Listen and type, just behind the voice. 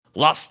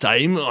Last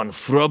time on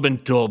Frub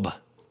and Tub.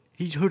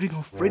 He's hurting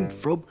our friend,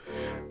 Frub.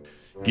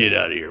 Get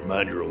out of here,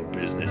 mind your own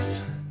business.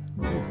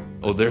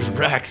 Oh, there's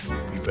Rex.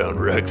 We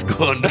found Rex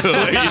going.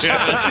 Yes.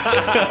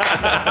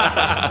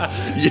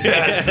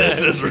 Yes,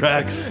 this is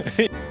Rex.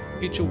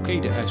 It's okay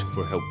to ask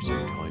for help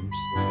sometimes.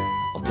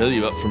 I'll tell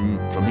you what,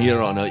 from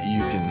here on out, you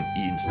can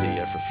eat and stay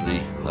here for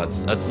free.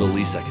 That's the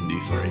least I can do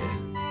for you.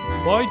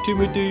 Bye,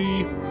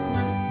 Timothy.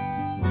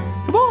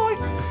 Goodbye.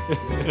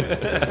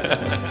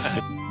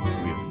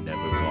 We've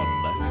never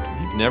gone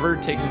left. You've never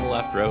taken the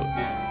left route.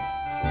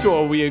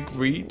 So we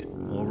agreed.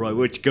 All right,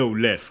 let's go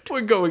left.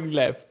 We're going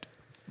left.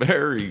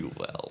 Very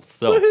well.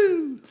 So,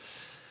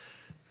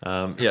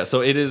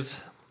 so it is.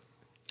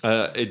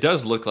 It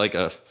does look like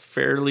a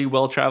fairly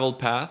well-traveled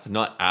path,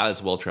 not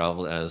as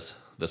well-traveled as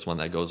this one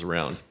that goes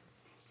around.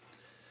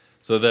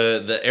 So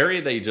the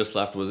area that you just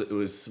left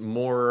was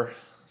more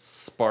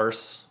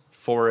sparse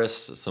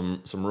forest,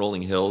 some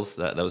rolling hills.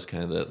 That was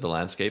kind of the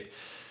landscape,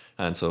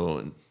 and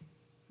so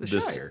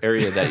this Shire.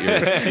 area that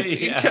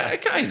you're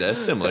kind of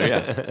similar,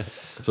 yeah.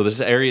 So this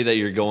area that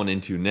you're going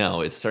into now,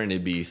 it's starting to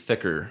be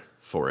thicker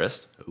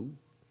forest. Ooh.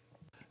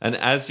 And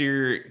as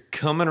you're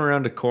coming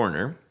around a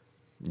corner,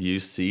 you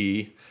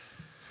see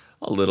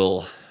a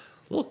little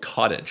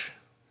cottage.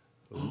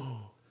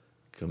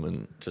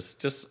 Coming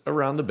just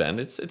around the bend.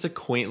 It's a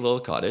quaint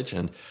little cottage,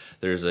 and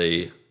there's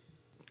this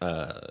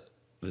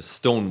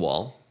stone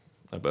wall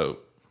about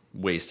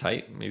waist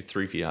height, maybe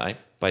 3 feet high.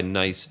 By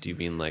nice, do you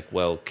mean like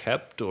well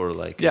kept or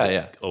like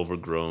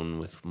overgrown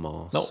with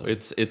moss? No,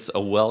 it's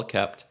a well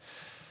kept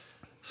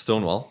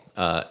stone wall.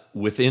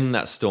 Within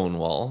that stone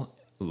wall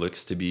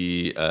looks to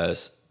be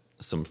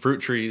some fruit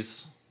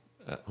trees,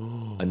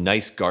 a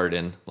nice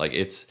garden. Like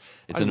it's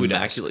an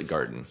immaculate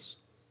garden.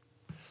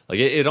 Like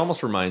it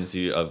almost reminds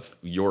you of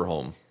your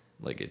home.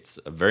 Like it's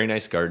a very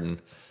nice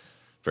garden,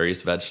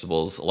 various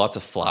vegetables, lots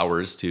of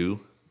flowers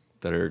too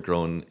that are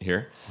grown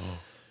here. Oh.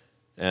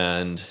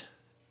 And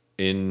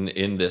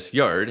in this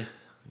yard,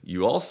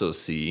 you also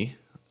see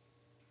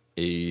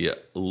a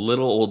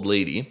little old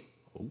lady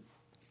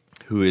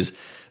who is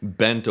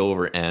bent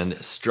over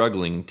and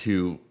struggling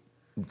to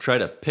try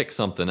to pick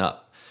something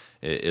up.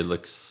 It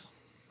looks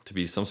to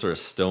be some sort of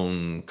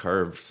stone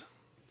carved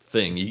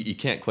thing. You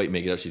can't quite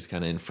make it out. She's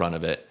kind of in front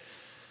of it.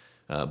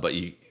 But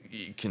you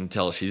can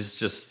tell she's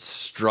just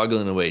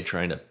struggling away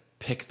trying to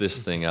pick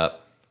this thing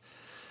up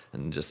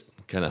and just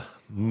kind of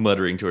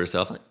muttering to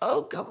herself, like,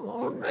 oh, come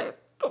on.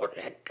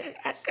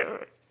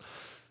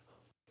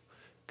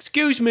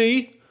 Excuse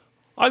me,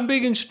 I'm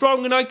big and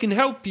strong and I can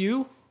help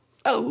you.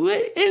 Oh,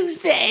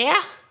 who's there?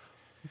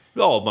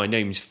 Oh, my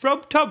name's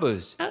Frub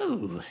Tubbers.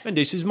 Oh. And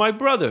this is my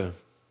brother.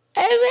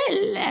 Oh,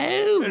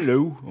 hello.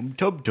 Hello, I'm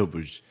Tub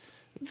Tubbers.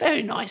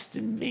 Very nice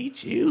to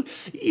meet you.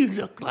 You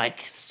look like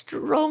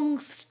strong,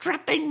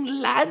 strapping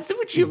lads.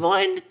 Would you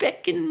mind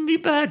picking me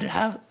bird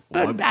bath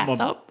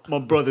up? My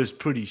brother's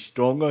pretty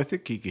strong. I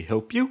think he could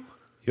help you.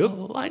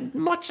 Oh, I'd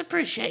much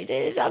appreciate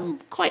it. I'm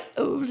quite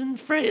old and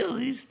frail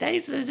these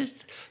days, and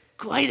it's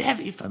quite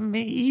heavy for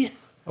me.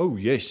 Oh,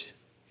 yes.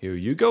 Here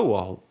you go.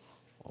 I'll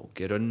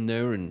get in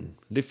there and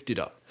lift it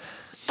up.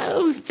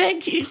 Oh,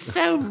 thank you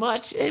so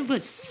much. It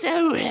was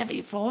so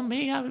heavy for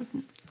me.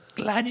 I'm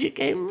glad you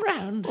came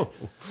round. Oh,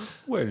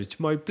 well, it's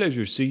my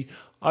pleasure. See,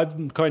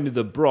 I'm kind of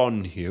the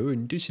brawn here,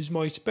 and this is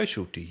my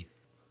specialty.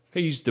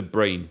 He's the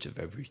brains of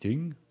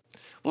everything.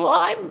 Well,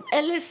 I'm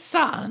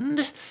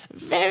Elisande.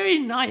 Very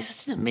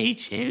nice to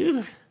meet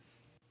you.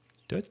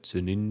 That's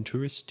an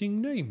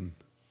interesting name.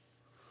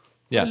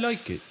 Yeah. I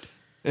like it.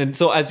 And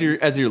so as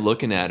you're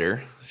looking at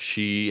her,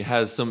 she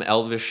has some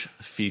elvish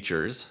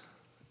features.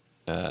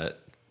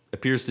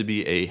 Appears to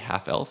be a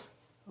half elf.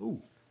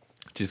 Ooh.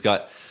 She's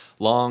got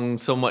long,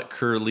 somewhat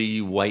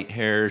curly white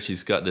hair.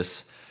 She's got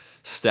this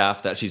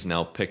staff that she's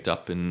now picked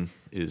up and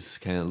is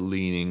kind of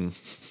leaning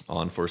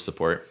on for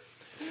support.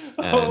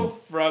 And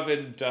Frub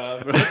and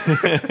Tub.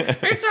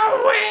 It's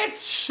a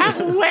witch!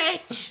 A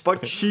witch!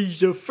 But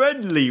she's a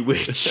friendly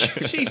witch.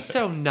 She's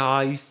so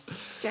nice.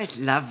 That's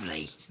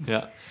lovely.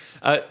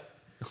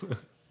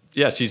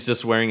 yeah. She's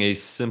just wearing a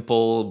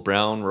simple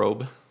brown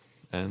robe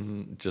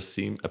and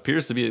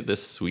appears to be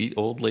this sweet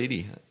old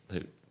lady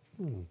that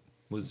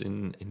was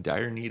in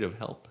dire need of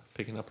help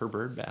picking up her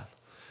bird bath.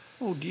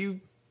 Oh, do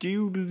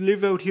you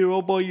live out here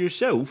all by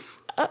yourself?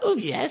 Oh,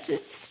 yes,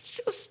 it's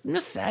just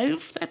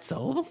myself, that's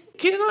all.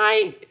 Can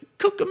I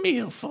cook a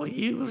meal for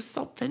you or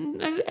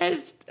something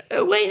as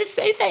a way to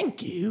say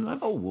thank you?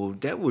 Oh, well,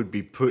 that would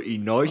be pretty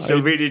nice. I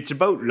mean, it's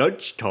about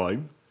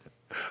lunchtime.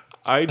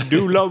 I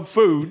do love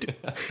food.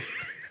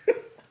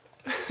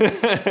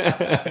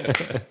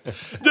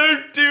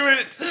 Don't do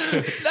it!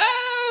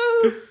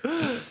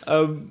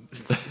 No!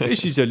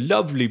 This is a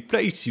lovely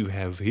place you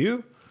have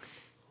here.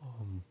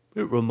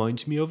 It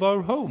reminds me of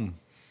our home.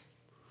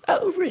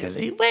 Oh,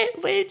 really?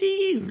 Where do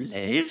you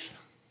live?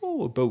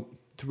 Oh, about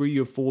 3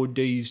 or 4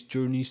 days'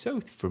 journey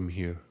south from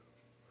here.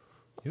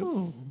 Yep.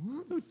 Oh,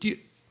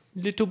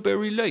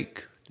 Littleberry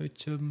Lake.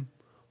 That's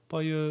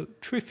by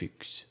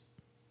Triffids.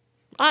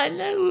 I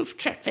know of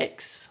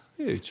Triffids.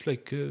 Yeah, it's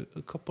like a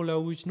couple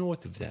hours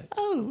north of that.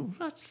 Oh,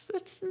 that's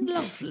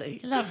lovely,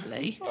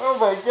 lovely. Oh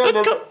my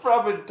goodness, Co-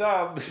 Rob and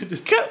Tom.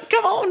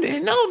 Come on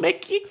in, I'll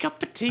make you a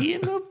cup of tea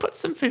and I'll put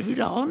some food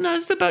on. I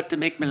was about to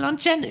make my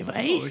lunch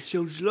anyway. Oh, it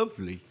sounds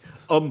lovely.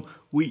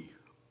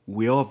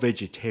 We are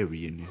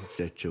vegetarian, if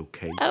that's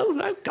okay. Oh,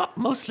 I've got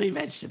mostly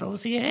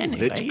vegetables here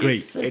anyway. That's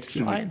great. It's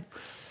Excellent. fine.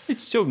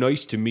 It's so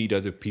nice to meet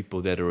other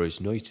people that are as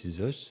nice as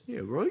us. Yeah,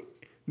 right?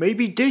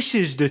 Maybe this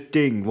is the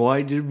thing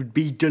why there would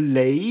be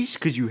delays,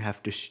 because you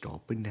have to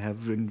stop and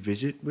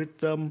visit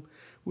with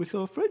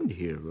our friend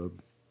here.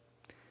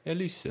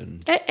 Ellison.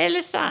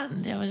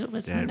 Elisan, that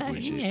was her That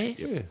was name, it,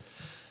 yes. Yeah.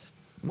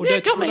 Well, Yeah,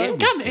 that's come what I in, was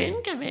come saying.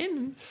 in, come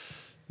in.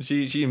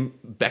 She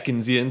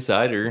beckons you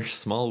inside her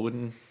small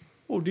wooden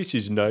Oh, this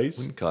is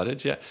nice.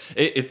 cottage. Yeah,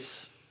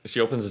 she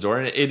opens the door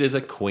and it is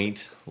a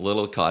quaint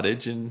little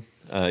cottage, and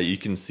you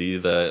can see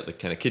the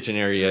kind of kitchen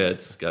area.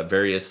 It's got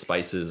various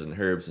spices and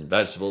herbs and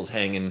vegetables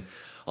hanging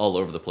all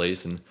over the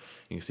place, and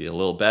you can see a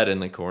little bed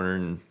in the corner,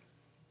 and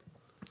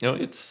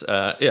it's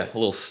a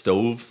little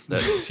stove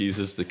that she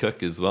uses to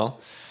cook as well.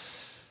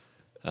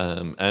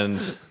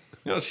 And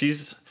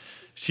she's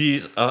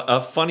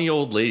a funny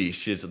old lady.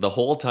 She's the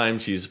whole time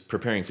she's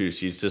preparing food,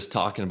 she's just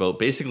talking about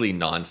basically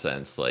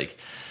nonsense, like.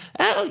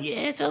 Oh,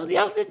 yeah, so the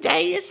other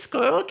day a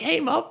squirrel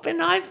came up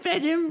and I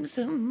fed him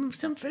some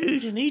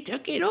food and he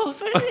took it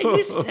off and he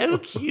was so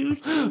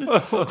cute.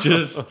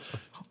 just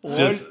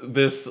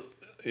this,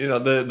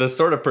 the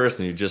sort of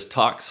person who just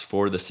talks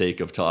for the sake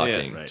of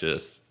talking. Yeah, right.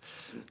 Just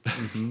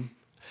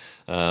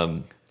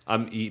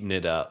I'm eating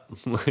it up.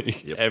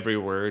 Like every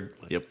word.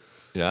 yep,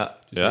 yeah,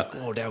 Like,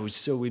 oh, that was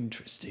so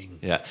interesting.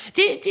 yeah.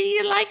 Do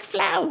you like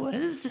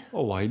flowers?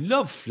 Oh, I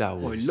love I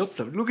flowers. love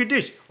flowers. Look at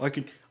this.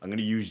 I'm going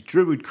to use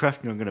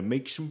Druidcraft and I'm going to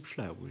make some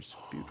flowers.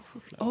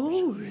 Beautiful flowers.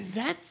 Oh,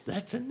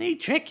 that's a neat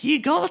trick you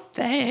got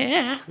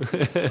there.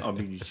 I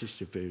mean, it's just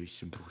a very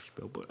simple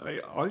spell, but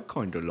I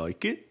kind of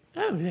like it.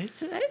 Oh,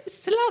 it's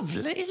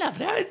lovely,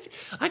 lovely.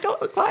 I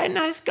got quite a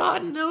nice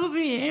garden over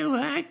here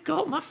where I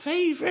got my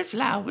favourite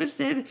flowers.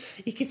 There,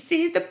 you can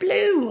see the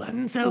blue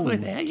ones over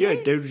there. Yeah,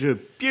 those are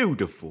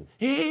beautiful.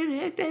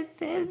 Yeah,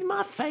 they're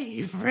my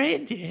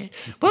favourite. Yeah.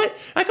 But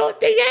I got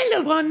the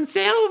yellow ones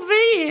over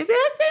here.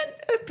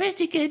 They're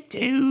pretty good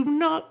too.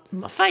 Not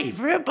my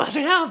favourite, but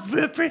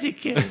they're pretty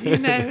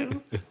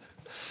good.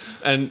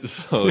 And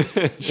so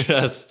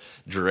just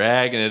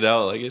dragging it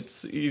out, like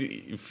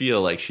you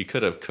feel like she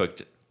could have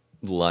cooked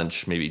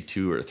lunch maybe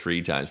 2 or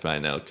 3 times by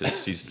now,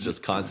 because she's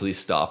just constantly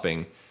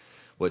stopping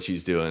what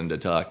she's doing to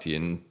talk to you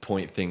and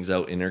point things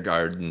out in her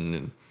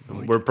garden.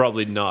 And We're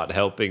probably not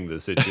helping the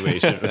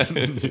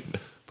situation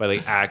by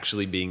like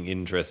actually being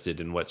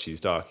interested in what she's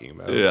talking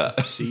about. yeah,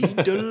 See,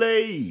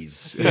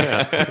 delays.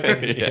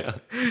 yeah.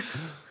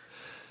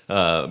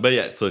 But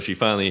yeah, so she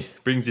finally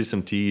brings you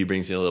some tea,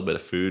 brings you a little bit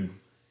of food.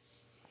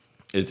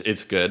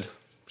 It's good.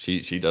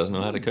 She does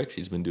know how to cook.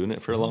 She's been doing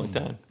it for a long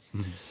time.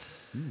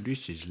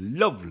 This is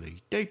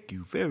lovely. Thank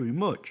you very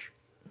much.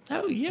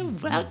 Oh, you're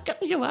welcome.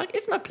 You're welcome.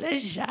 It's my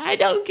pleasure. I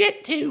don't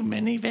get too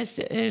many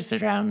visitors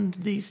around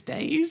these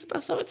days,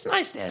 but so it's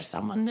nice to have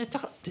someone to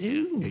talk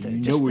to.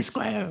 Just the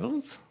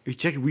squirrels.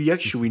 We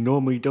actually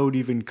normally don't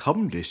even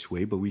come this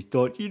way, but we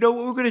thought, we're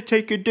going to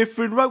take a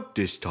different route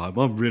this time.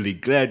 I'm really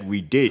glad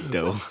we did,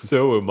 though.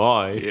 So am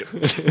I.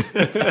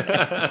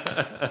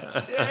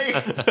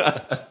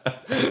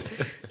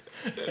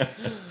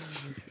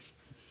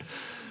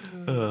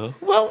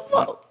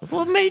 Well,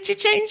 what made you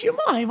change your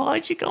mind?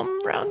 Why'd you come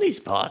around these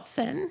parts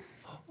then?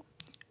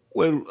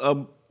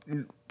 Well,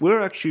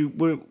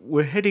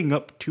 we're heading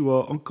up to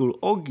our Uncle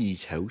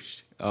Augie's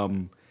house,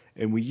 and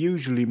we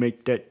usually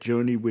make that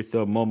journey with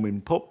our mom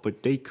and pop,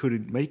 but they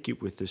couldn't make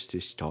it with us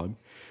this time.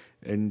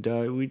 And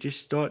we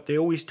just thought, they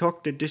always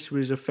talked that this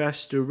was a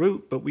faster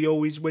route, but we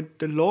always went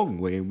the long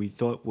way, and we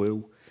thought,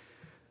 well,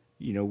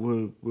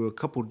 we're a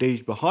couple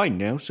days behind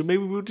now, so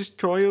maybe we'll just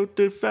try out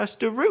the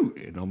faster route.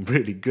 And I'm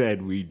really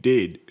glad we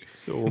did.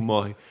 So am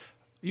I.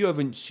 You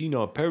haven't seen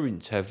our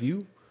parents, have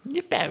you?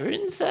 Your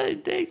parents,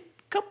 they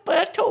couple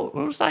of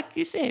turtles like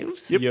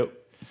yourselves. Yep.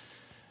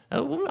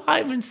 Oh, I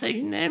haven't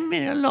seen them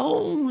in a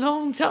long,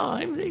 long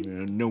time.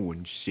 No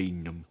one's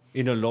seen them.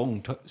 In a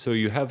long time. So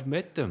you have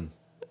met them?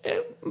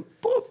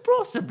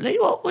 Possibly.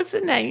 What was the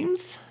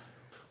names?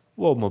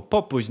 Well, my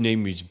papa's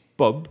name is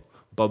Bub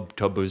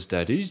Tubbers,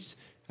 that is,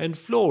 and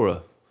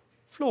Flora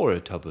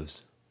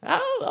Tubbers.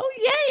 Oh,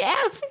 yeah,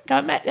 I think I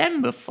met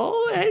them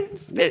before.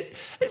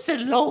 It's a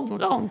long,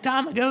 long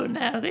time ago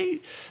now.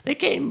 They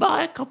came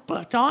by a couple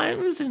of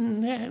times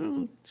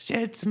and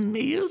shared some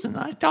meals, and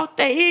I talked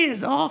their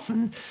ears off,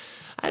 and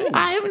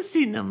I haven't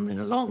seen them in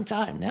a long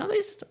time now.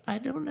 I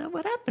don't know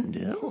what happened to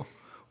them.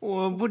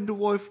 Oh, I wonder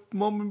why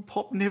Mom and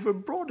Pop never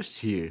brought us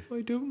here.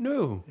 I don't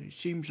know. It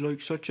seems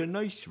like such a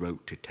nice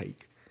route to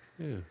take.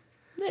 Yeah.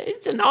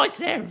 It's a nice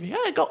area.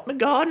 I got my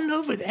garden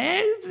over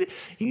there.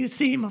 You can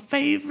see my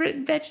favourite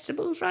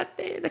vegetables right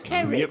there, the Yep,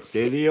 carrots.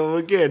 there they are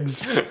again.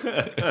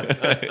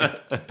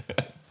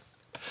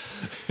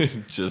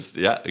 Just,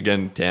 yeah,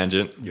 again,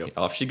 tangent. Yep.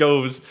 Off she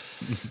goes.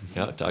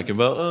 Yeah, talking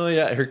about, oh,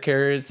 yeah, her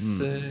carrots.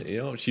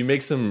 She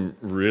makes some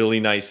really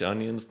nice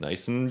onions,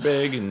 nice and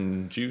big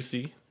and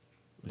juicy.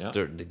 I'm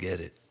starting to get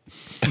it.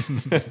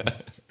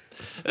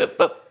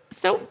 But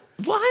so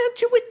why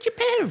aren't you with your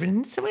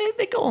parents? Where are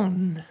they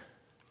gone?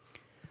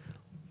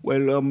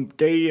 Well,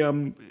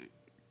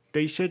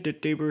 they said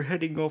that they were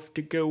heading off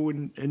to go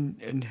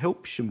and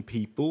help some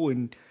people,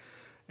 and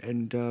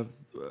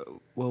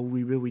well,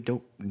 we really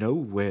don't know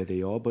where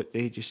they are, but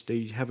they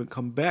haven't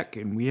come back,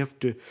 and we have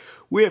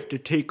to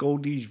take all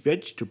these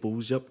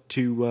vegetables up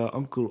to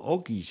Uncle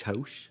Augie's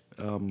house,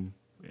 and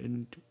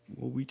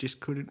well, we just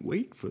couldn't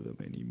wait for them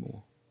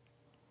anymore.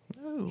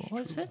 Oh,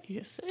 I see,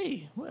 you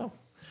see. Well,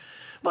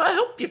 I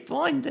hope you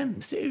find them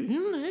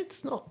soon.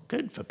 It's not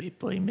good for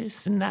people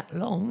missing that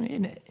long,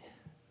 is it?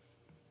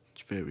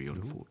 It's very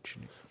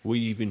unfortunate. We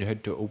even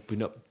had to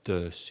open up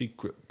the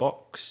secret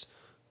box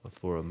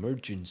for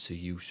emergency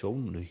use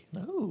only.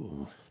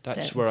 Oh,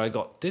 That's where I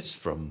got this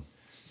from.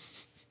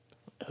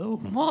 Oh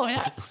my,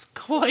 that's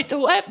quite a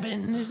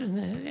weapon, isn't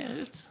it?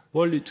 Yes.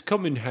 Well, it's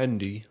come in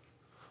handy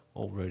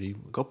already.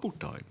 A couple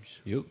times.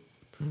 Yep.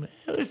 Well,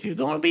 if you're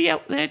going to be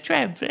out there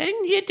traveling,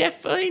 you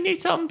definitely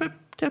need something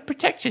to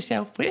protect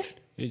yourself with.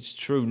 It's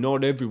true.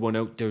 Not everyone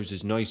out there's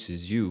as nice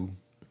as you.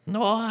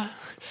 No,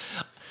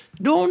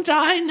 don't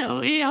I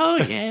know you? Oh,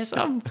 yes,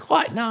 I'm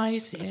quite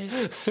nice,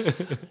 yes.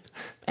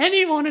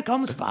 Anyone who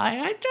comes by,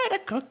 I try to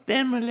cook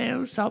them a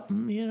little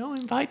something,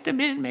 invite them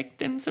in, make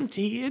them some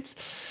tea.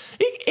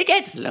 It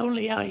gets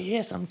lonely out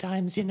here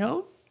sometimes,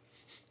 I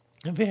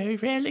very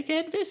rarely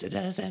get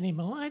visitors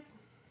anymore. I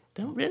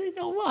don't really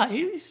know why. It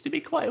used to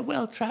be quite a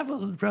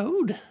well-traveled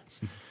road.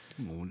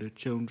 Oh, that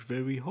sounds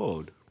very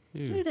hard.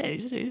 It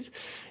is.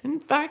 In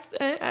fact,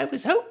 I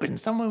was hoping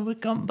someone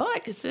would come by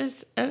because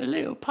there's a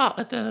little part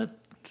of the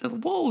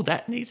wall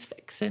that needs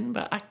fixing,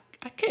 but I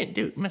can't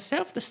do it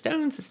myself. The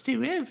stones are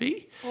too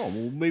heavy. Oh,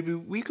 well, maybe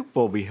we could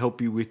probably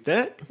help you with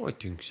that. I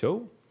think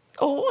so.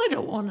 Oh, I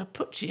don't want to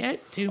put you out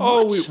too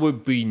Oh, much. it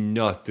would be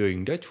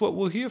nothing. That's what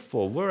we're here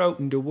for. We're out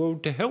in the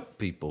world to help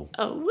people.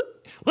 Oh,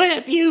 well,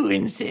 if you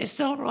insist,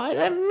 all right,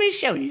 let me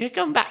show you.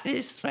 Come back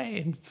this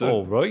way.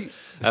 All right.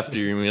 After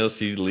your meal,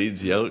 she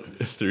leads you out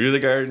through the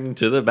garden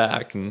to the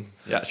back. And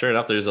yeah, sure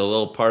enough, there's a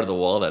little part of the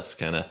wall that's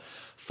kind of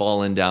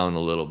fallen down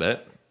a little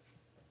bit.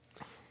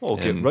 I'll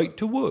get And- right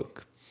to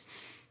work.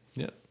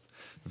 Yeah.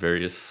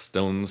 Various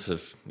stones,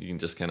 if you can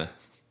just kind of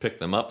pick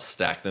them up,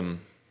 stack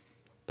them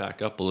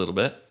back up a little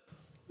bit.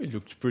 It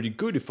looks pretty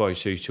good if I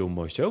say so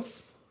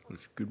myself.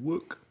 That's good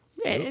work.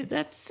 Yeah,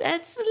 that's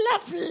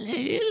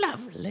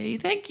lovely.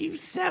 Thank you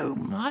so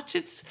much.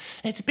 It's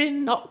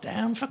been knocked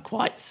down for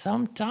quite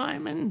some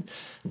time, and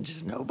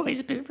just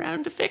nobody's been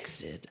around to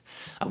fix it.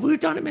 I would have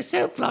done it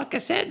myself, like I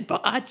said, but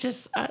I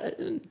just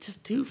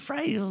too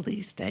frail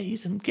these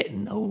days. I'm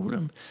getting old.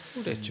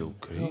 Oh, that's I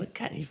okay.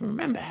 can't even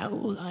remember how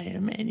old I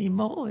am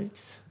anymore.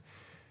 It's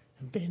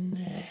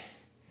been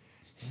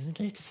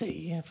let's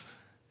see.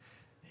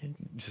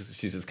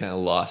 She's just kind of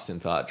lost in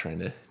thought, trying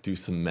to do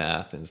some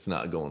math, and it's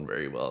not going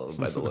very well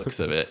by the looks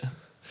of it.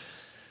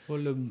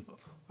 Well,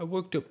 I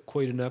worked up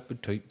quite an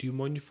appetite. Do you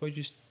mind if I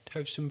just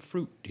have some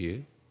fruit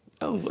here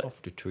Oh, off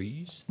the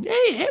trees?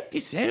 hey, help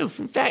yourself.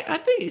 In fact, I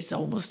think it's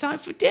almost time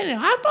for dinner.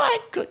 How about I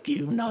cook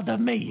you another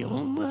meal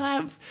and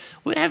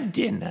we'll have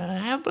dinner.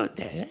 How about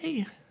that,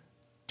 eh?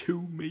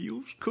 2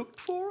 meals cooked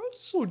for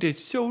us? Oh,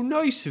 that's so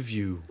nice of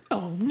you.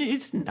 Oh,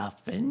 it's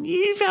nothing.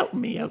 You've helped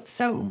me out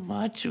so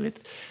much with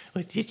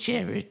your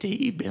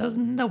charity,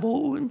 building the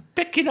wall and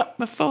picking up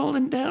my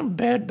fallen down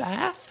bird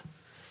bath.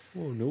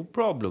 Oh, no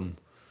problem.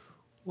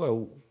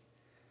 Well,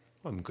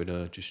 I'm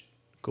gonna just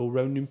go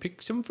round and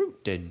pick some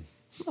fruit then.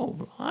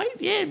 All right,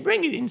 yeah,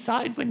 bring it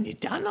inside when you're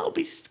done. I'll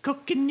be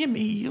cooking your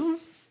meal.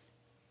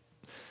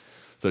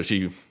 So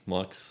she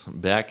walks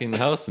back in the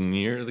house, and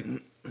you hear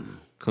the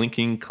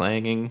clinking,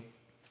 clanging,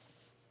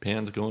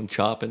 pans going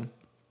chopping.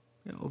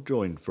 Yeah, I'll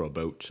join Frub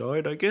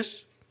outside, I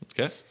guess.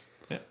 Okay.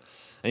 Yeah.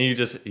 And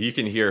you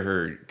can hear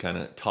her kind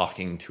of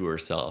talking to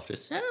herself.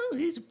 Just, Oh,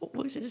 his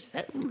voice is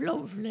so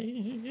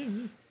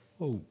lovely.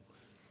 Oh,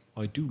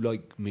 I do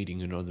like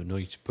meeting another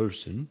nice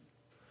person.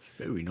 She's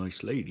a very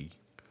nice lady.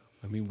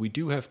 I mean, we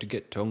do have to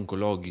get to Uncle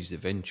Augie's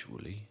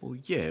eventually. Well,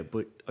 yeah,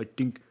 but I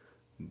think,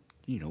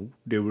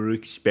 there were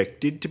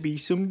expected to be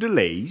some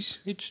delays.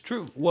 It's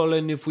true. Well,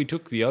 and if we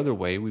took the other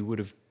way, we would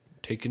have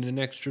taken an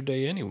extra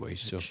day anyway.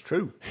 So It's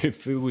true.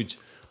 if it was,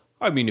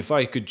 if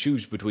I could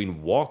choose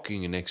between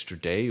walking an extra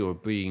day or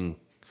being,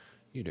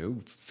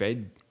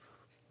 fed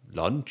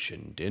lunch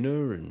and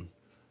dinner and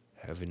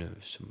having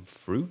some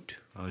fruit,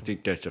 I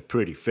think that's a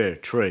pretty fair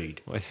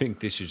trade. I think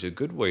this is a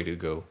good way to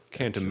go.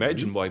 Can't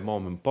imagine why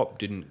Mom and Pop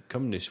didn't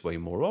come this way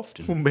more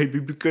often. Well, maybe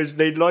because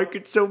they like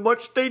it so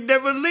much they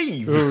never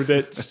leave. Oh,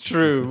 that's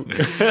true.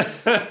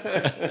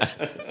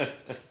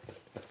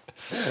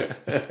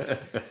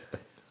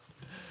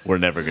 We're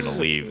never going to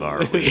leave,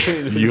 are we?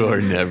 you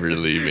are never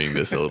leaving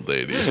this old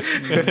lady.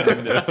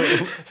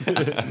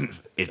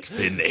 It's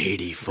been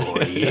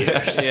 84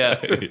 years. Yeah.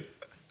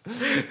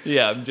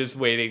 Yeah, I'm just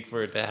waiting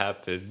for it to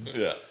happen.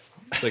 Yeah.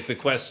 It's like the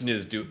question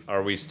is,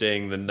 are we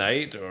staying the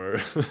night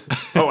or?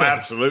 Oh,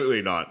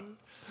 absolutely not.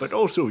 But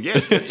also,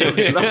 yes, that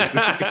sounds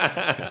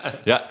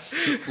lovely. Yeah.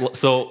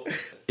 So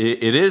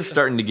it is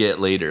starting to get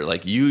later.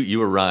 Like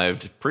you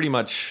arrived pretty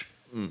much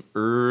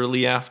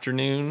early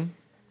afternoon.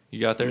 You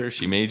got there.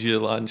 She made you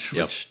lunch,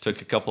 Yep. which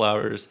took a couple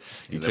hours.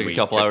 You And then took we a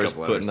couple took a hours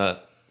couple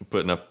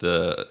putting up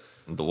the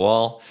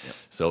wall. Yep.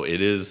 So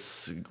it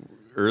is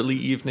early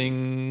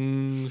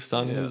evening.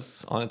 Sun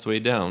is on its way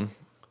down.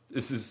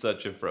 This is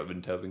such a Frub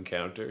and Tub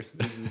encounter.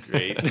 This is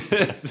great.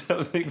 It's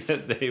something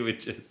that they would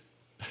just.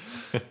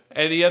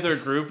 Any other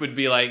group would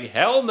be like,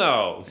 hell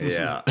no.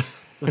 Yeah.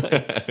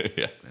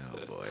 Yeah.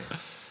 Oh, boy.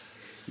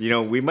 You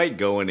know, we might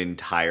go an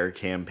entire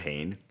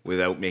campaign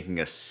without making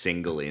a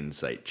single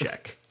insight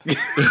check.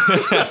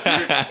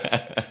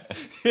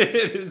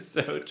 It is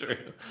so true.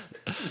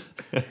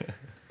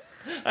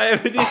 I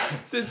haven't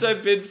since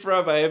I've been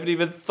Frub, I haven't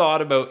even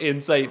thought about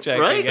insight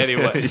checking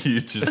anyway.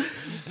 You just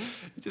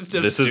Just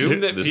This is assume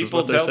it. that This is people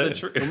what they're tell the saying.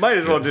 truth. We might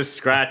as well just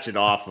scratch it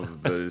off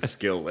of the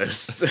skill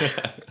list.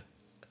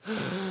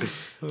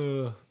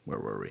 Where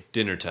were we?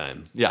 Dinner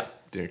time. yeah,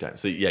 dinner time.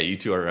 So yeah, you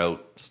two are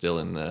out still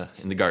in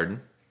the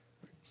garden.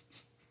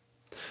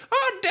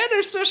 Oh,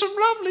 Dennis, there's some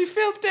lovely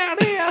filth down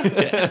here.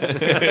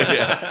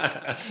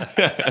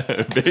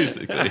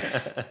 Basically.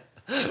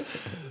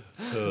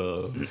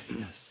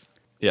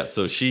 Yeah,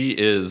 so she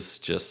is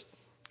just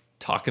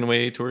talking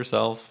away to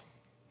herself,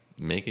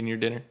 making your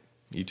dinner.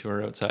 You two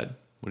are outside.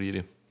 What do you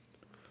do?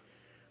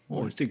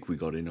 Well, I think we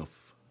got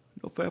enough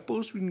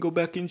apples. We can go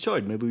back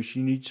inside. Maybe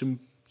she needs some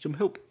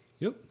help.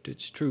 Yep,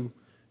 that's true.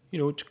 You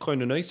know, it's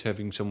kind of nice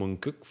having someone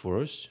cook for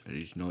us. That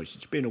is nice.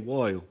 It's been a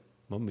while.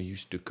 Mama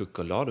used to cook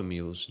a lot of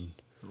meals, and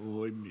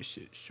Oh, I miss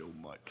it so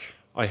much.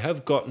 I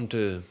have gotten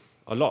to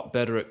a lot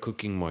better at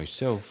cooking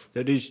myself.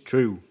 That is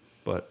true.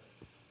 But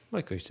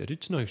like I said,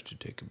 it's nice to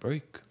take a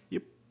break.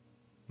 Yep.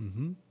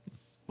 Mm-hmm.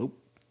 Oh,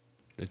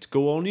 Let's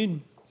go on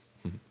in.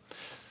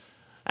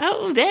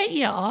 Oh, there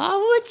you are.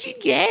 What'd you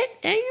get?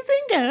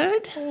 Anything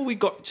good? Oh, we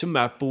got some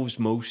apples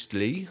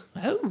mostly.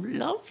 Oh,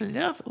 lovely.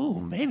 Oh,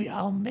 maybe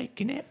I'll make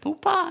an apple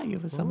pie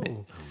or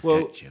something.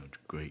 Well, that sounds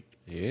great.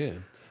 yeah.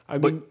 I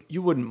mean,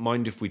 you wouldn't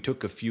mind if we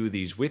took a few of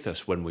these with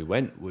us when we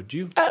went, would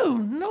you? Oh,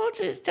 not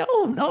at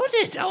all. Not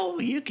at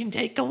all. You can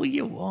take all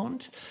you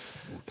want.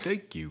 Well,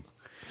 thank you.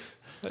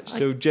 That's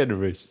so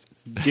generous.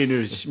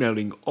 Dinner's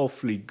smelling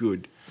awfully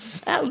good.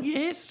 Oh,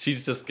 yes.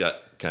 She's just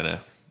got kind of,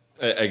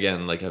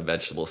 again, like a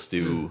vegetable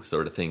stew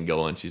sort of thing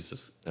going. She's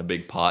just a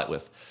big pot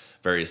with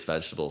various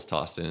vegetables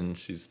tossed in.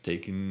 She's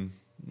taking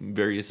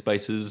various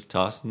spices,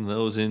 tossing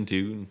those in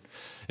too. And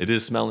it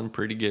is smelling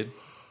pretty good.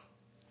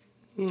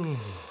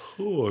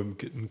 Oh, I'm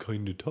getting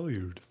kind of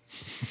tired.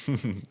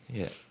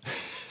 Yeah.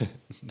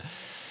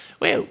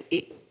 Well,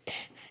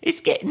 it's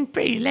getting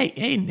pretty late,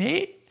 ain't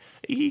it?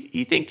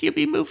 You think you'll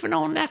be moving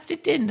on after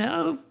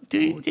dinner? Do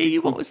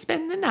you want to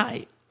spend the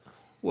night?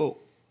 Well,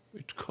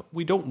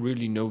 We don't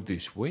really know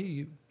this way.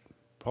 It'd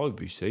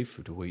probably be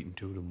safer to wait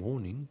until the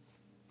morning.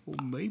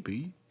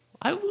 maybe.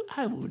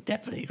 I would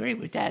definitely agree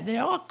with that.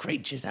 There are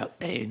creatures out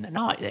there in the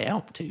night. They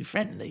aren't too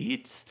friendly.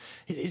 It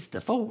is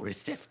the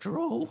forest after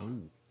all.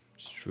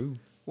 It's true.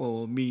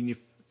 Well, I mean, if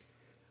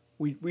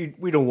we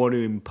don't want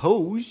to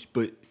impose,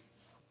 but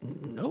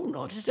No,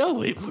 not at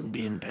all. It wouldn't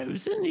be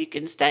imposing. You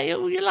can stay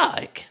all you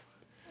like.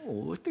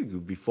 I think it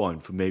would be fine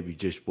for maybe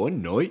just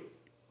one night.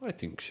 I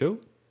think so.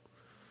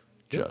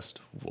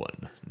 Just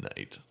one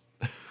night.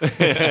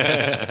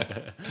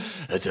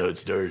 That's how it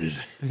started.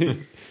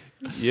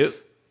 Yep.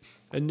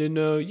 And then,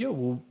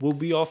 we'll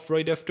be off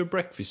right after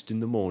breakfast in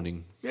the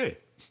morning. Yeah.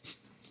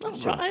 All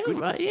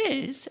right,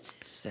 yes.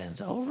 Sounds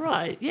all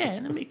right. Yeah,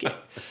 let me get.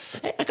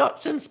 I got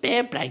some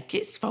spare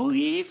blankets for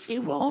you if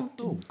you want.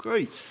 Oh,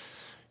 great.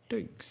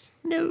 Thanks.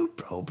 No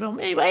problem.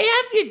 Anyway,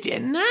 have your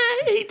dinner.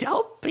 Eat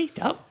up, eat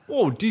up.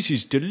 Oh, this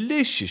is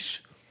delicious.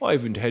 I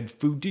haven't had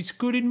food this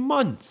good in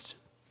months.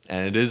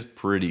 And it is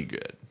pretty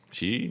good.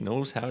 She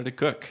knows how to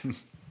cook.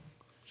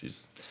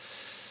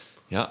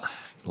 Yeah,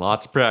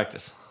 lots of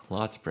practice.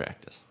 Lots of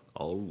practice.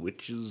 All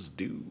witches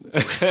do.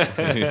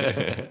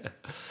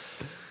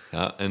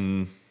 Yeah,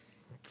 and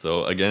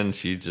so again,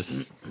 she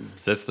just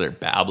sits there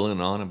babbling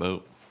on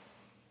about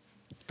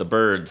the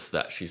birds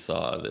that she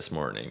saw this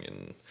morning,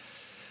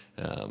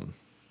 and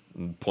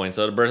points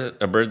out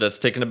a bird that's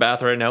taking a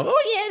bath right now.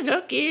 Oh, yeah,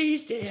 look,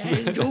 he's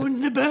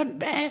enjoying the bird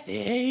bath. Yeah,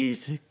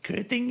 it's a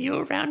good thing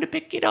you're around to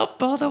pick it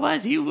up.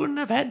 Otherwise, he wouldn't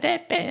have had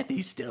that bath.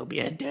 He'd still be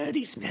a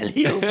dirty,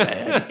 smelly old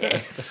bird.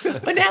 Yeah.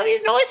 But now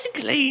he's nice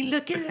and clean.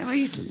 Look at him.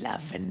 He's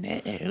loving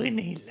it. Isn't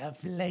he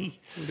lovely?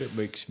 Well, that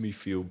makes me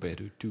feel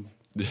better, too.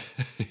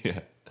 Yeah.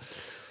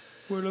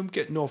 Well, I'm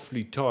getting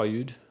awfully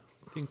tired.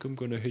 I think I'm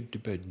going to head to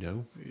bed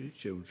now. It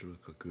sounds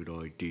like a good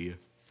idea.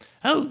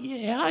 Oh,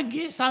 yeah, I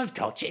guess I've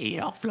taught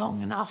you off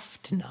long enough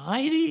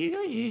tonight.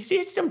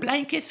 Here's some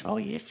blankets for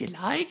you if you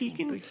like. You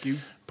can Thank you.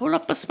 pull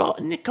up a spot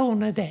in the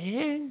corner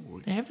there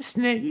and have a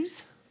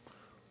snooze.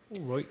 All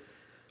right.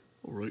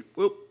 All right.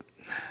 Well,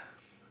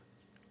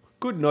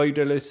 Good night,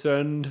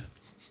 Alicent.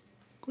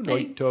 Good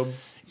night, Tom.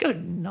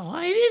 Good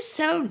night. It's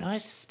so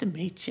nice to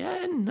meet you,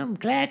 and I'm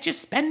glad you're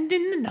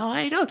spending the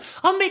night.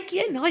 I'll make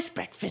you a nice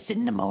breakfast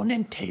in the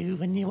morning too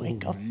when you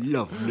wake up.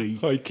 Lovely.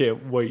 I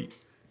can't wait.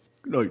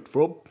 Good night,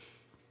 Frob.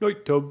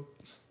 Night, Tom.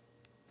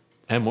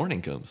 And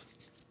morning comes.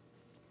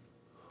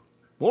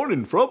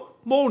 Morning, Frob.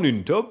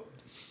 Morning, Tom.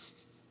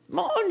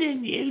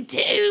 Morning, you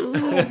two.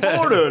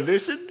 Morning,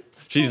 listen.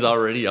 She's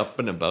already up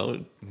and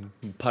about,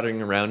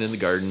 puttering around in the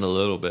garden a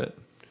little bit.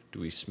 Do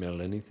we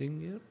smell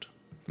anything yet?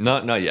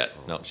 Not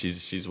yet. No,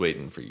 she's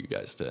waiting for you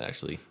guys to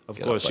actually. Of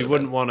get course, up she out of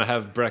wouldn't bed. want to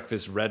have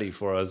breakfast ready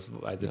for us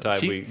at the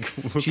time we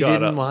She got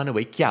didn't up. want to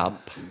wake you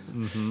up.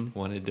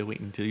 Wanted to wait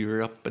until you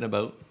were up and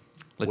about.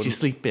 Let you Wouldn't-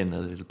 sleep in a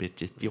little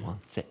bit if you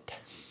want it.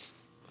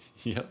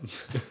 Yep.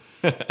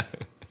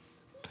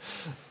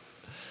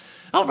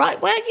 All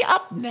right, well, you're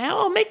up now.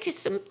 I'll make you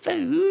some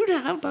food.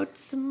 How about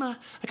some, I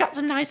got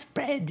some nice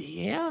bread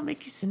here. I'll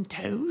make you some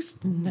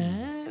toast.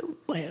 And,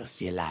 what else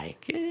do you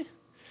like?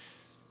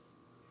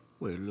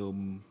 Well,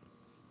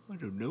 I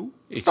don't know.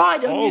 It's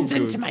Fried all onions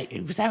and good.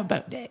 tomatoes. How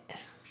about that?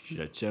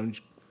 That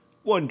sounds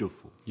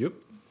wonderful. Yep.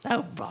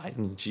 Oh, right.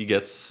 And she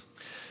gets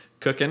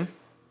cooking.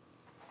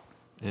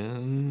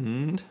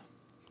 And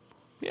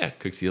yeah,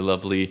 cooks you a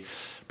lovely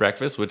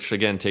breakfast, which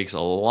again takes a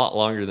lot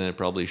longer than it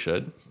probably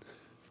should.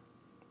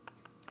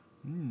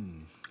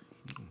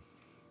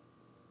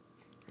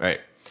 All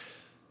right.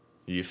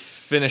 You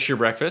finish your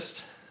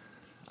breakfast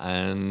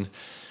and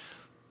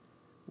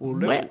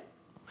Well,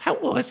 how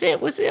was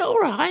it? Was it all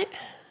right?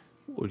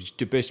 Well, it's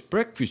the best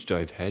breakfast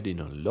I've had in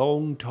a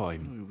long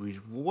time. It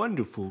was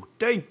wonderful.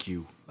 Thank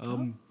you.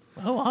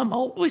 Oh, I'm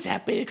always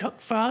happy to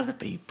cook for other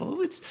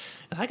people. It's,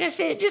 like I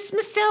said, just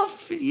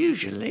myself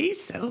usually.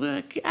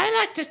 So I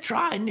like to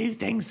try new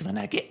things when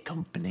I get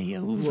company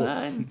over.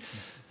 And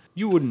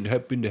You wouldn't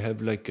happen to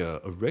have like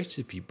a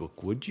recipe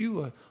book, would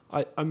you?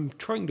 I'm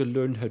trying to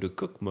learn how to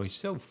cook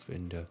myself,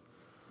 and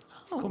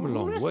I've come a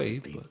long way.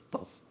 recipe But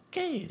book.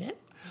 Okay, then.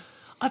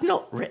 I've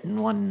not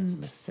written one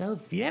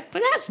myself yet,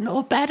 but that's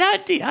not a bad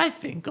idea. I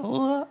think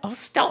I'll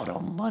start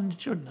on one,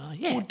 shouldn't I?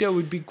 Yeah. well, that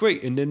would be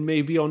great, and then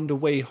maybe on the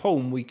way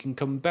home we can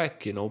come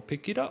back and I'll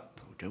pick it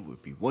up. That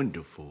would be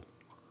wonderful.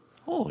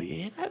 Oh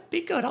yeah, that'd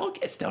be good. I'll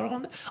get started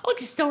on that. I'll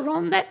get started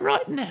on that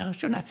right now,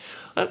 shouldn't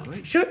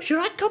I? Should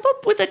I come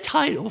up with a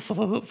title for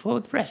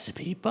the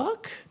recipe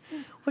book?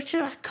 What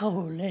should I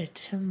call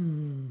it?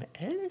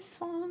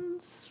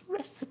 Ellison's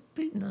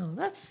recipe? No,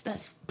 that's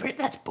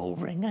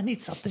boring. I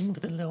need something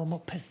with a little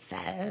more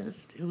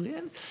pizzazz to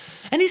it.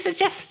 Any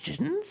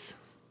suggestions?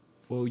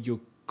 Well,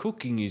 your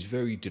cooking is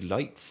very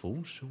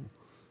delightful, so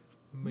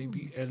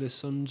maybe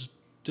Ellison's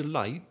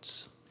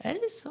Delights.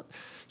 Ellison.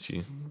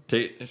 she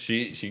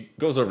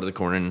goes over to the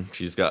corner and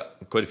she's got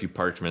quite a few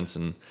parchments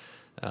and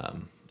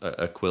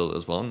a quill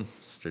as well and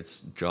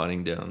starts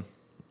jotting down.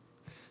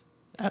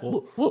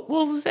 What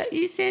was that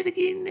you said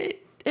again?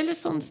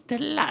 Ellison's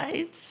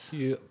Delights.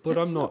 Yeah, but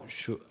I'm not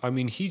sure. I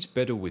mean, he's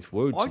better with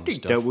words I and think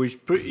stuff. that was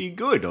pretty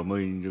good. I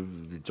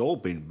mean, it's all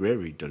been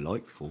very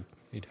delightful.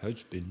 It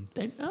has been.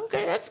 Then,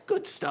 okay, that's a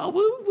good start.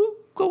 We'll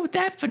go with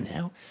that for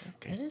now.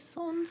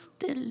 Ellison's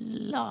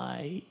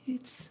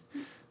Delights.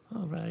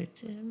 All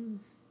right.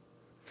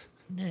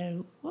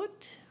 Now,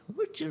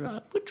 which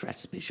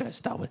recipe should I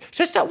start with?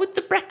 Should I start with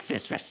the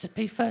breakfast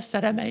recipe first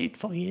that I made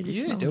for you this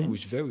Yeah, morning? that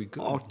was very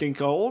good. I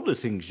think all the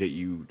things that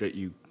you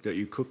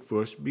cook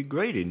for us would be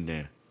great in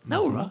there.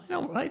 All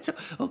right. So,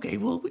 okay,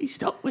 well, we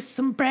start with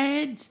some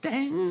bread,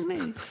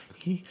 then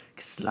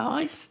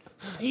slice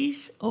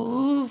piece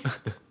of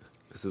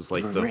This is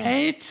like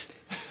bread.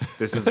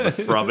 this is the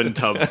Frub and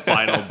Tub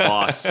final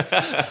boss.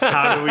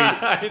 How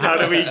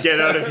do we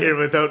get out of here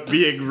without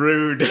being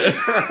rude?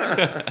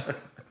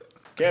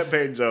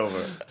 Campaign's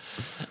over.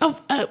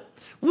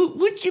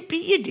 Would you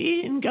be a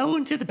dear and go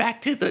into the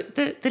back to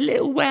the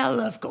little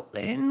well I've got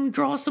there and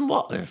draw some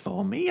water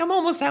for me? I'm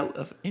almost out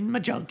of in my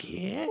jug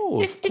here.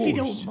 Oh, if of you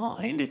course. don't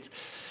mind,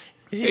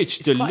 It's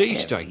the quite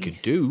least I heavy.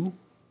 could do.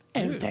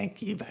 Oh,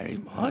 thank you very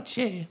much.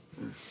 Yeah.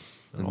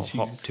 I'll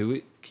hop to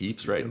it.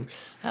 Keeps writing.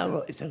 All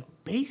right, so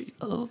piece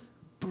of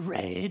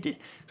bread,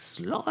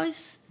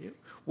 slice,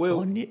 Well,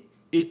 onion.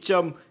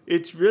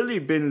 it's really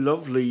been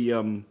lovely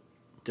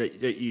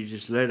that you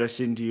just let us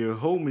into your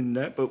home and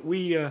that, but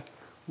we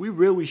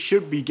really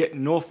should be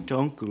getting off to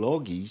Uncle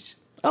Augie's.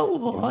 Oh,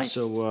 well, I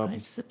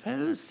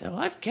suppose so.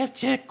 I've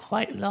kept you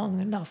quite long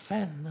enough,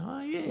 haven't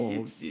I? Yeah,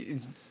 Oh,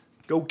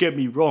 don't get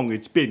me wrong,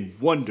 it's been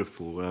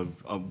wonderful.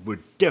 We're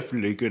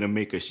definitely going to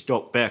make a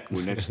stop back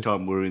next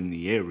time we're in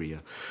the area.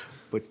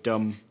 But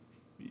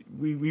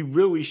we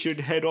really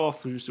should head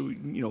off so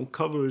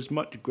cover as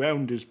much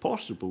ground as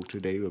possible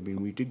today. I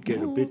mean, we did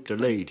get a bit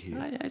delayed here.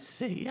 I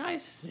see.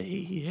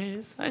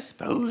 Yes, I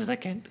suppose I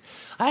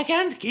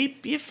can't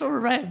keep you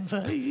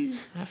forever. You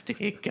have to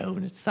get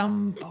going at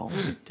some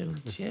point,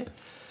 don't you?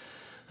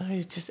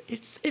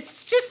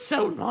 It's just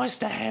so nice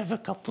to have a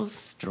couple of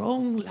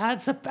strong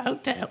lads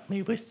about to help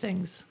me with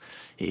things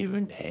here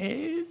and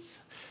there. It's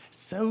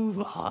so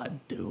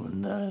hard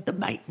doing the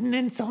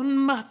maintenance on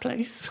my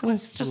place.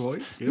 It's just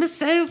Right, yep.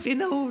 myself,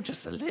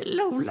 just a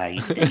little old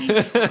lady.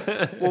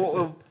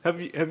 Or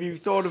have you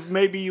thought of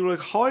maybe like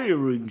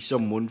hiring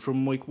someone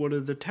from like one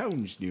of the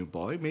towns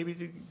nearby? Maybe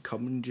to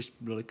come and just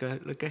like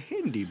a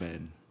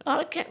handyman.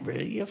 I can't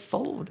really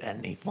afford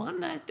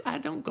anyone. I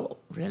don't got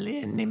really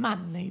any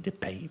money to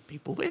pay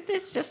people with.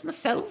 It's just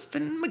myself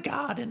and my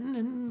garden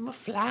and my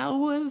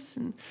flowers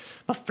and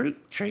my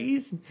fruit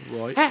trees.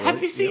 Right, Have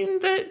right, you seen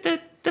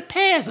the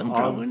pears I'm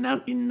growing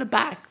out in the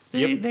back?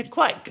 Yep. They're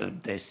quite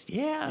good this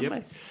year.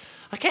 Yep.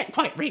 I can't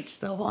quite reach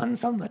the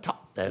ones on the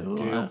top though.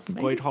 Yeah,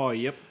 Maybe- quite high.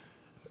 Yep.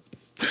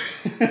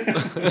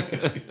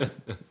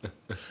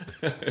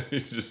 You're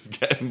just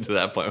getting to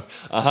that point.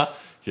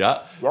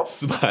 Yeah. Yep.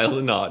 Smile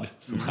and nod.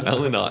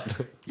 Smile and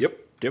nod. Yep.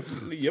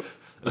 Definitely. Yep.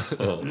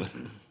 Oh,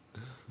 man.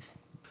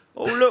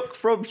 Oh look,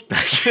 Frob's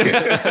back.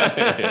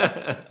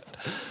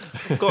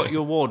 I've got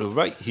your water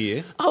right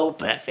here. Oh,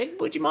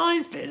 perfect. Would you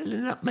mind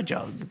filling up my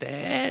jug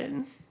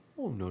there?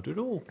 Oh, not at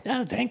all.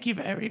 Oh, thank you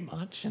very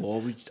much.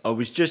 I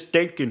was just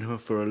thanking her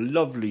for a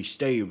lovely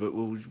stay, but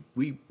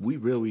we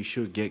really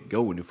should get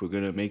going if we're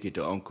gonna make it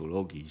to Uncle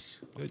Oggy's.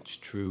 That's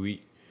true.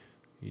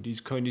 It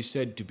is kind of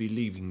sad to be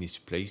leaving this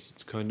place.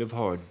 It's kind of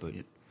hard, but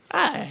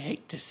I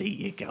hate to see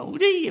you go.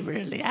 Do you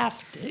really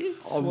have to?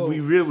 We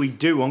really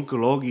do. Uncle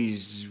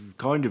Oggy's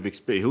kind of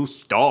he'll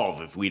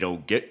starve if we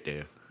don't get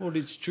there. well,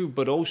 it's true.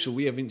 But also,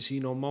 we haven't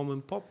seen our mom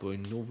and papa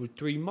in over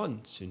 3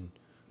 months, and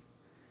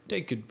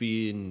they could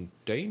be in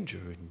danger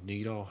and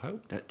need our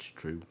help. That's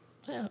true.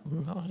 Oh,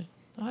 right.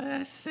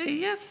 I see.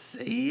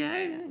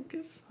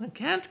 Because I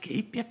can't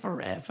keep you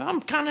forever.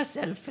 I'm kind of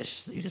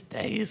selfish these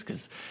days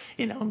because,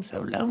 I'm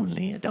so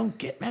lonely. I don't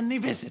get many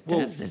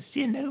visitors, as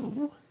you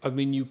know. I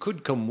mean, you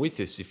could come with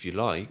us if you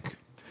like.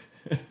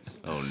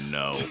 Oh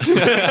no.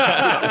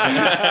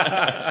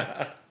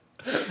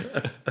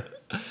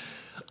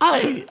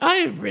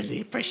 I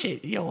really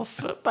appreciate the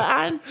offer, but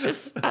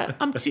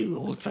I'm too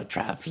old for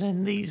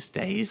traveling these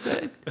days.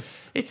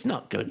 It's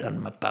not good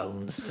on my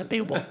bones to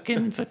be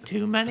walking for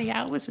too many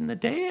hours in the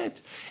day.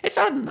 It's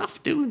hard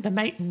enough doing the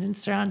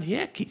maintenance around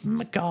here, keeping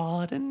my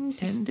garden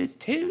tended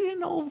to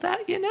and all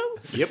that,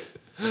 Yep.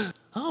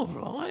 All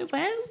right,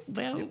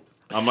 well.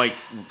 I'm like,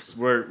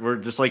 we're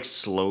just like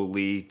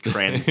slowly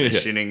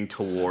transitioning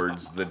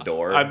towards the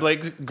door. I'm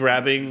like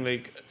grabbing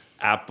like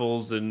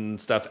apples and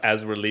stuff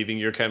as we're leaving.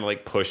 You're kind of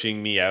like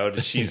pushing me out,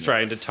 and she's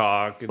trying to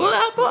talk. And Well,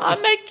 how about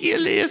I make you a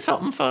little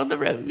something for the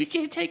road? We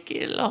can take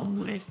it along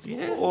with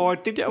you. Oh, I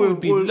think That we're, would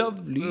be we're-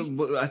 lovely.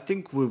 but I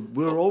think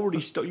we're already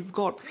You've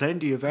got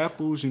plenty of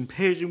apples and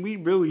pears, and we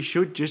really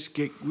should just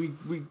get we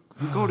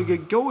got to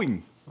get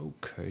going.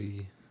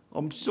 Okay.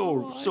 I'm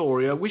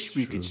sorry. I wish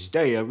we could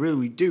stay. I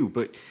really do,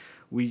 but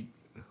we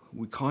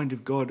kind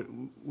of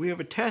we have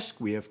a task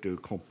we have to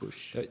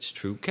accomplish. That's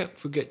true. Can't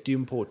forget the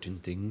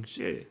important things.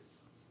 Yeah.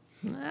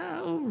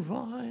 All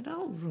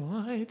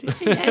right.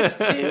 If you have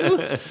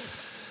to.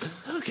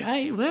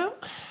 Okay, well,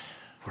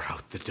 We're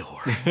out the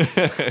door.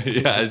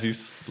 Yeah, as you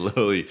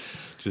slowly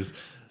just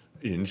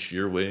inch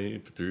your way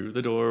through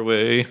the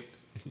doorway.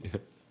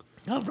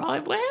 all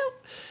right, well,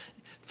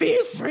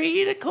 feel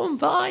free to come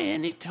by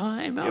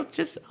anytime.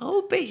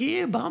 I'll be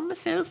here by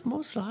myself,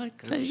 most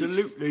likely.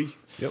 Absolutely.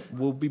 Yep,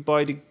 we'll be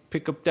by to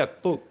pick up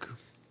that book.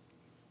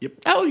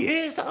 Oh,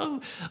 yes,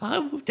 I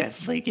will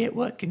definitely get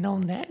working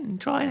on that and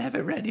try and have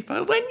it ready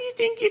for when you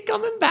think you're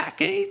coming back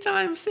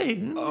anytime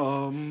soon.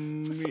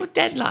 What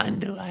deadline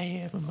do I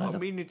have, I Mother?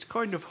 mean, it's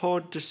kind of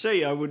hard to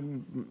say. I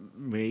would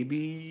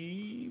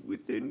maybe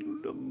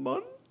within a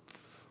month.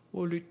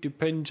 Well, it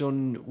depends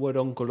on what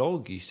Uncle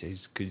Augie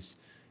says, because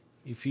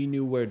if he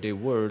knew where they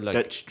were, like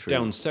That's true.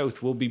 down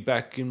south, we'll be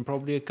back in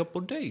probably a couple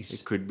of days.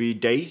 It could be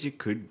days. It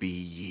could be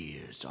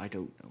years. I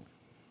don't know.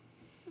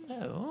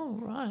 Oh, all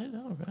right.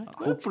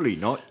 Hopefully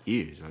not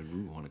years. I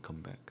do want to come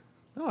back.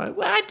 All right,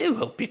 well, I do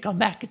hope you come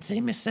back and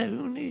see me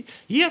soon.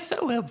 You're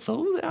so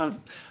helpful. There are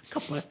a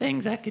couple of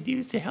things I could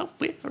use your help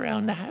with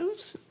around the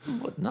house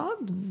and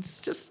whatnot. And it's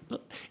just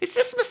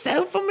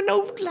myself. I'm an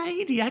old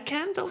lady. I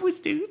can't always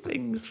do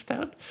things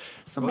without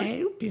some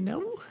help,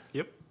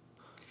 Yep.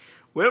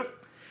 Well,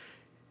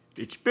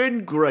 it's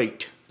been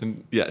great.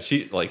 And yeah,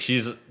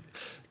 she's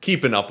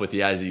keeping up with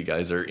you as you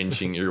guys are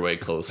inching your way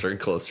closer and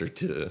closer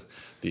to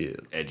the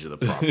Edge of the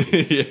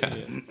property.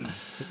 yeah.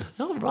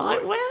 All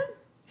right, well,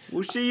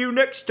 We'll see you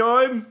next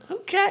time.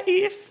 okay.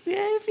 If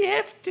you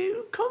have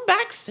to, come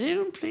back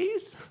soon,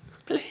 please.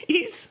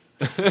 Please.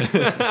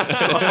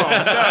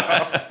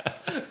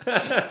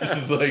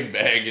 Just like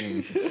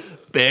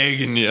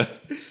begging you.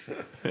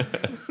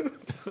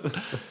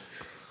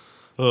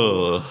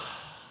 Oh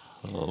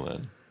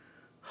man.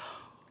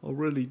 I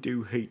really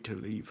do hate to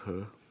leave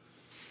her.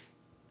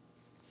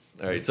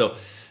 All right, so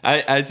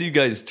as you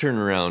guys turn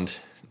around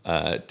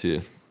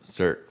to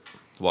start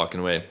walking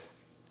away,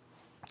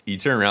 you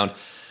turn around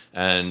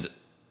and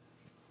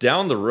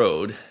down the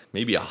road,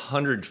 maybe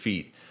 100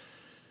 feet,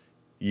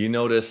 you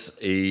notice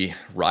a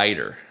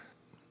rider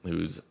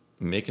who's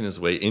making his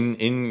way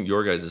in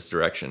your guys'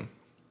 direction.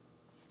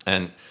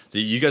 And so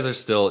you guys are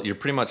still, you're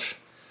pretty much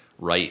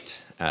right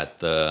at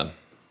the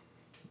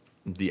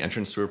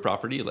entrance to her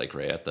property, like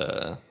right at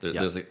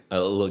there's a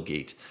little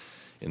gate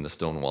in the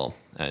stone wall,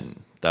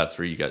 and that's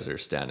where you guys are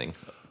standing,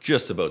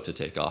 just about to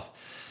take off.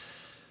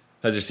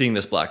 As you're seeing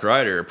this Black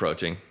Rider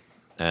approaching,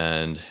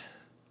 and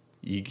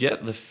you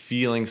get the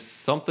feeling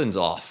something's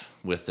off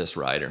with this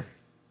rider.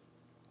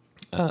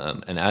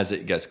 And as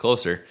it gets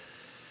closer,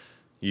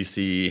 you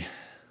see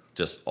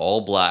just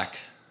all black,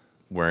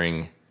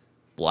 wearing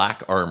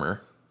black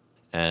armor,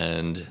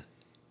 and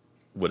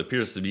what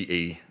appears to be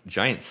a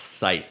giant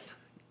scythe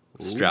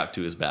strapped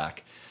to his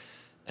back.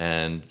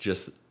 And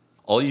just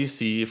all you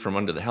see from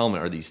under the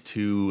helmet are these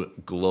two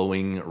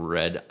glowing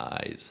red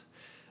eyes.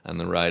 And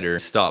the rider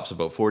stops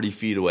about 40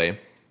 feet away.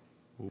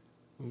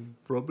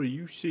 Rob, are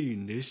you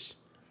seeing this?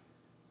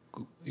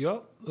 Yeah.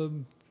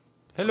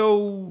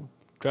 Hello,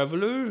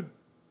 traveler.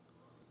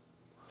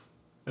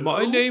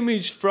 My name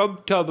is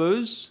Frub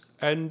Tubbers,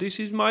 and this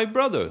is my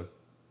brother.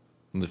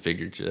 And the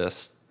figure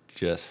just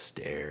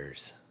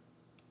stares.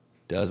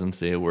 Doesn't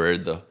say a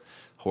word. The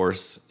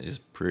horse is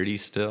pretty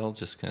still,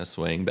 just kind of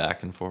swaying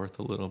back and forth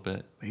a little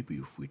bit. Maybe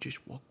if we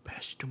just walk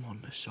past him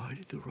on the side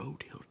of the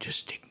road, he'll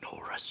just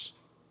ignore us.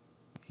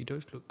 He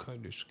does look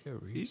kind of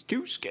scary. He's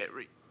too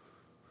scary.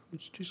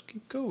 Let's just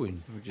keep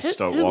going. We just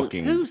start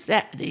walking. Who's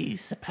that, do you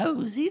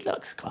suppose? He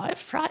looks quite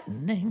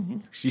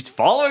frightening. She's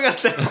following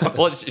us now.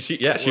 Well,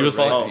 she was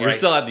following. Oh, You're right.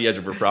 still at the edge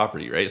of her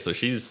property, right? So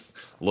she's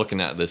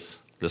looking at this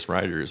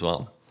rider as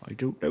well. I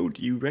don't know.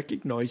 Do you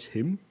recognize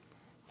him?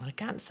 I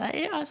can't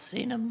say I've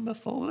seen him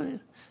before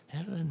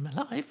ever in my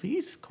life.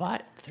 He's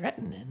quite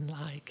threatening,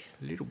 like.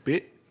 A little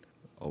bit.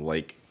 I'll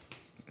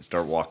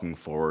start walking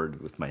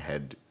forward with my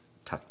head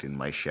tucked in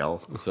my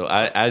shell. So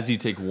as you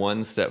take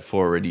one step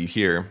forward, you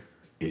hear,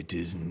 "It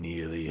is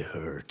nearly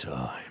her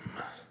time."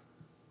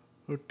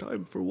 Or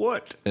time for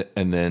what?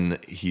 And then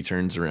he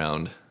turns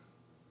around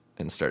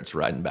and starts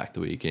riding back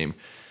the way he came.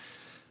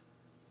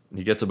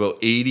 He gets about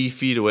 80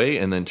 feet away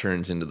and then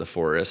turns into the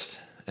forest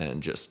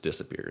and just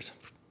disappears.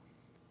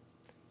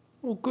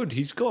 Oh, good,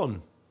 he's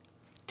gone.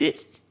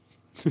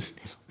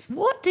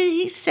 What did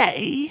he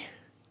say?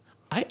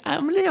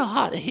 I'm a little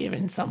hard of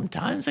hearing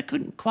sometimes. I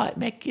couldn't quite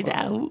make it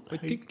out. I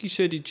think he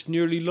said it's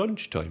nearly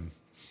lunchtime.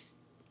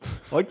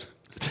 I...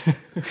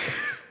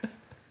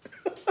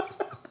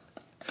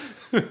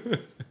 I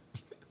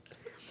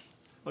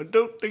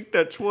don't think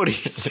that's what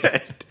he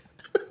said.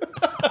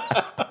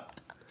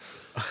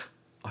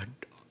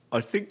 I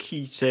think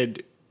he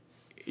said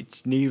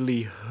it's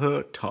nearly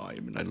her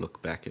time, and I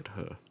look back at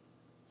her.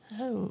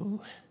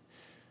 Oh,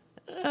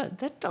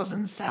 that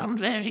doesn't sound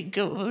very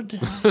good.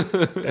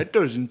 That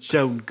doesn't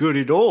sound good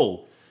at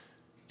all.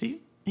 Do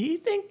you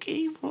think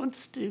he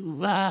wants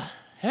to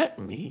hurt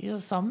me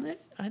or something?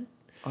 I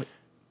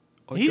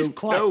He's don't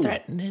quite know.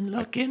 threatening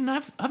looking.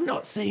 I've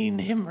not seen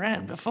him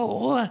around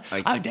before.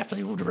 I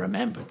definitely would have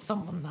remembered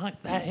someone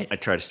like that. I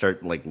try to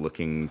start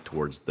looking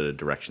towards the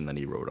direction that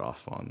he rode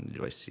off on.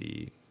 Do I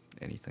see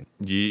anything?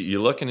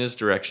 You look in his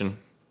direction,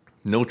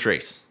 no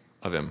trace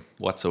of him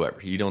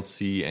whatsoever. You don't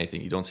see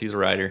anything. You don't see the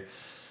rider.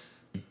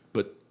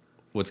 But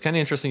what's kind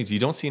of interesting is you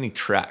don't see any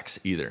tracks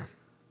either.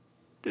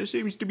 There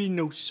seems to be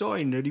no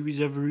sign that he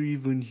was ever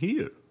even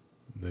here.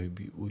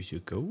 Maybe it was a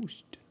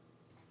ghost.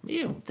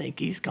 You don't think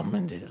he's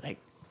coming to,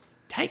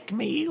 take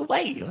me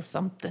away or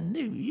something,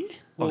 do you?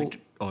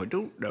 I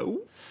don't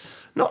know.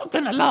 Not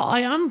gonna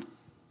lie, I'm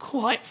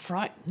quite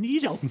frightened. You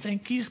don't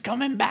think he's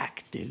coming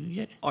back, do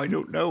you? I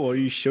don't know. Are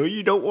you sure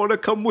you don't want to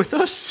come with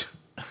us?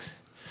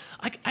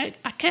 I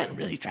can't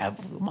really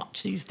travel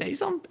much these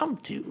days. I'm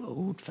too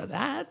old for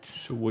that.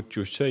 So what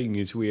you're saying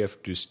is we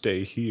have to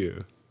stay here.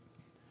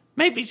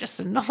 Maybe just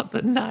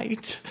another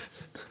night.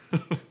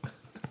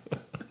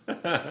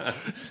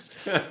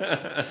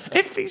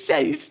 If he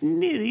says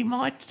nearly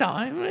my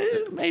time,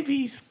 maybe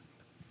he's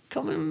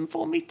coming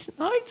for me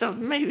tonight or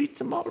maybe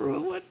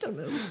tomorrow. I don't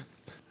know.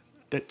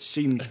 That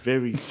seems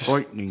very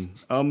frightening.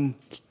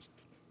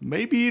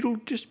 Maybe it'll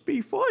just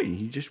be fine.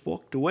 He just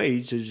walked away.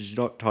 He says it's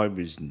not time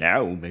is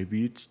now.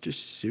 Maybe it's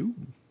just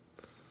soon.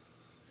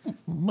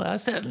 Well, I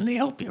certainly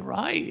hope you're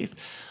right.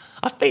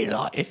 I feel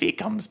like if he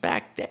comes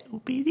back, that will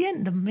be the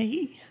end of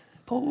me.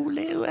 Poor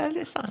little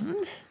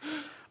Alison.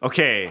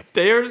 Okay.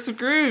 They're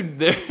screwed.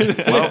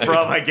 Well,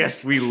 Rob, I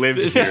guess we live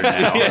here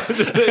now.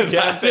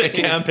 That's it.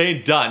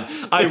 Campaign done.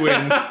 I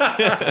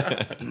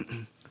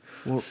win.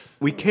 Well,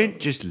 we can't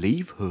just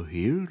leave her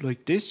here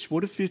like this.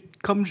 What if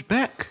it comes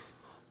back?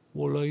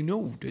 Well, I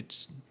know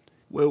that's...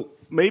 Well,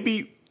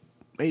 maybe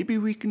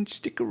we can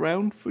stick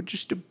around for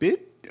just a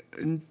bit,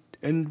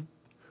 and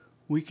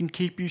we can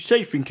keep you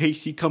safe in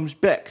case he comes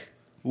back.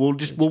 We'll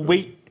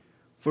wait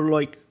for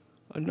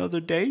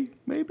another day,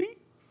 maybe.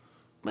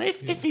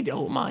 If you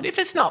don't mind, if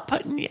it's not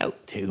putting you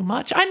out too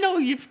much, I know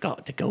you've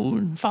got to go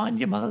and find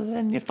your mother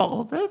and your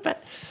father,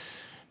 but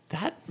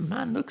that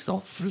man looks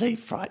awfully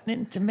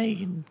frightening to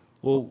me.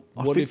 Well,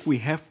 I what think if... we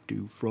have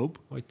to, Frob.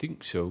 I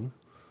think so.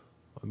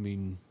 I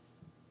mean,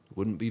 it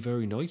wouldn't be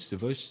very nice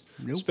of us.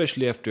 Nope.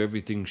 Especially after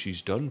everything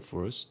she's done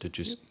for us to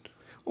just...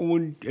 Oh,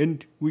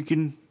 and we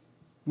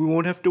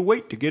won't have to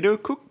wait to get our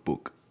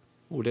cookbook.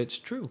 Oh, that's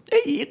true.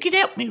 Hey, you can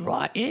help me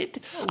write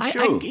it. I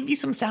sure. can give you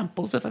some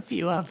samples of a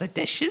few other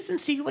dishes and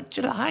see what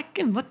you like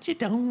and what you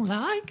don't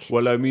like.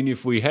 Well, I mean,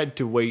 if we had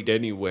to wait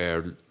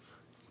anywhere,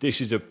 this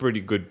is a pretty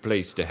good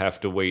place to have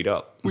to wait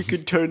up. We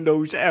could turn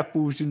those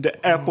apples into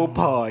apple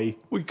pie.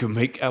 We could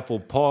make apple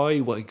pie.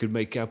 We could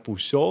make apple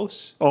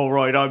sauce. All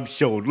right, I'm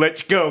sold.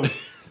 Let's go.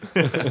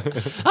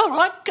 All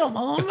right, come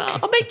on.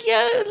 I'll make you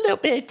a little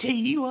bit of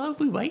tea while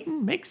we wait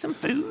and make some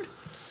food.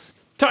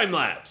 Time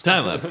lapse.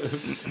 Time lapse.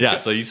 Yeah,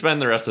 so you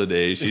spend the rest of the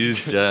day.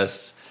 She's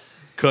just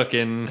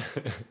cooking,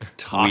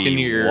 talking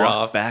your ear walk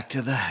off. back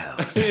to the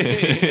house.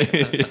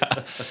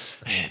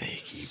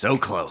 So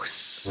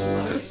close.